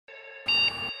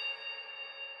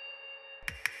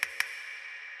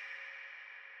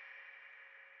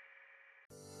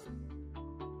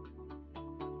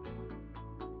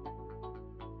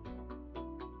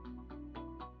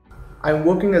I'm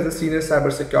working as a senior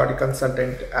cybersecurity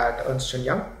consultant at Ernst &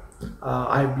 Young.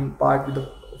 I've been part of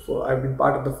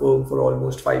the firm for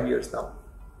almost 5 years now.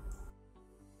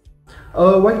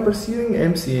 While pursuing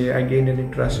MCA, I gained an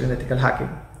interest in ethical hacking.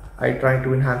 I tried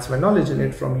to enhance my knowledge in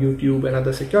it from YouTube and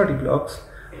other security blogs,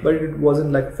 but it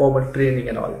wasn't like formal training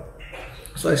and all.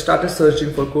 So I started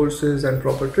searching for courses and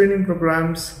proper training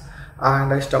programs,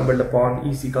 and I stumbled upon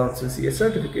EC Council CEH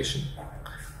certification.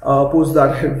 Post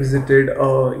that, I visited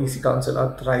EC Council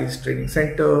Authorized Training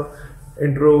Center,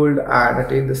 enrolled and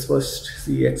attained this first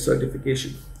CEH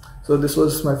certification. So this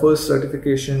was my first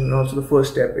certification and also the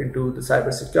first step into the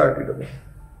cybersecurity domain.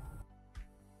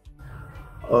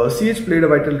 CEH played a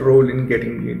vital role in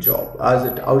getting me a job as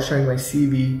it outshined my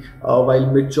CV. While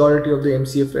majority of the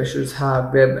MCA freshers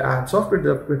have web and software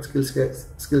development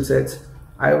skill sets,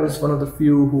 I was one of the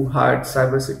few who had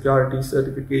cybersecurity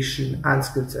certification and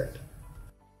skill set.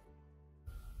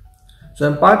 So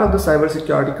I'm part of the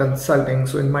cybersecurity consulting.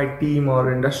 So in my team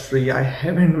or industry, I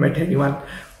haven't met anyone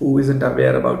who isn't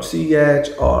aware about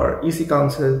CEH or EC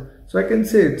Council. So I can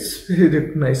say it's a very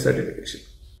recognized certification.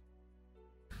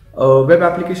 Web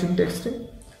application testing,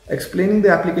 explaining the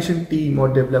application team or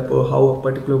developer how a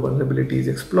particular vulnerability is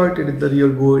exploited in the real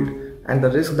world and the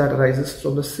risk that arises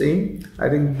from the same. I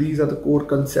think these are the core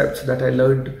concepts that I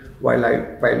learned while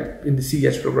in the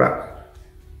CEH program.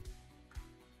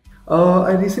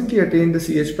 I recently attained the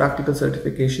CEH practical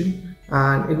certification,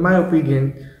 and in my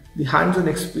opinion, the hands-on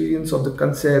experience of the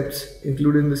concepts,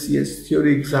 including the CEH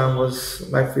theory exam, was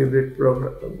my favorite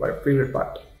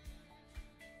part.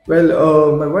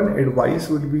 Well, my one advice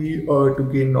would be to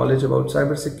gain knowledge about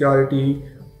cybersecurity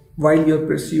while you're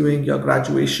pursuing your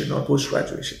graduation or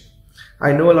post-graduation.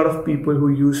 I know a lot of people who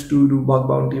used to do bug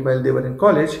bounty while they were in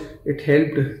college. It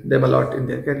helped them a lot in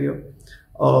their career.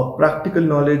 Practical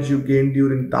knowledge you gain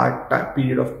during that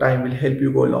period of time will help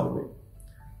you go a long way.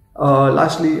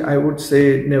 Lastly, I would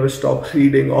say never stop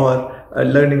reading or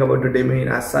learning about the domain,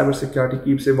 as cybersecurity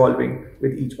keeps evolving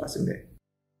with each passing day.